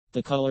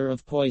The color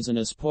of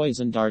poisonous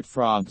poison dart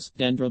frogs,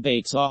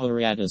 Dendrobates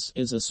auratus,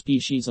 is a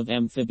species of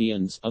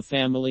amphibians, a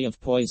family of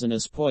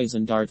poisonous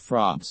poison dart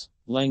frogs.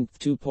 Length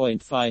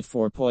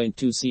 2.54.2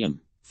 cm.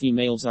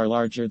 Females are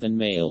larger than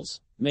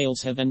males.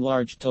 Males have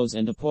enlarged toes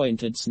and a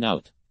pointed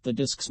snout. The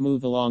discs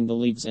move along the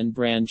leaves and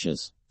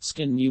branches.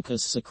 Skin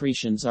mucous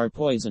secretions are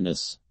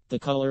poisonous. The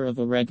color of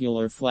a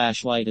regular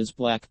flashlight is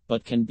black,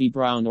 but can be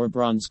brown or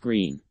bronze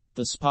green.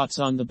 The spots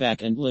on the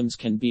back and limbs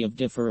can be of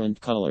different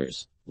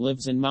colors.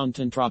 Lives in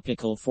mountain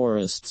tropical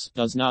forests,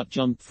 does not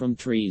jump from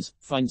trees,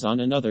 finds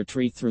on another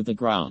tree through the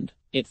ground.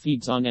 It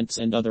feeds on ants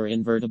and other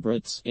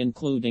invertebrates,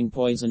 including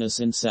poisonous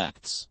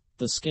insects.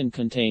 The skin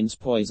contains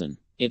poison.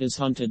 It is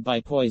hunted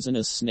by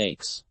poisonous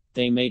snakes.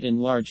 They mate in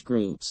large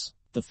groups.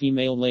 The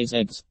female lays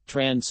eggs,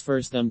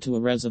 transfers them to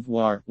a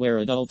reservoir, where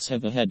adults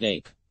have a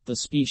headache. The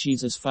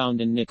species is found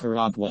in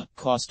Nicaragua,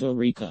 Costa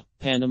Rica,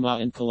 Panama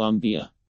and Colombia.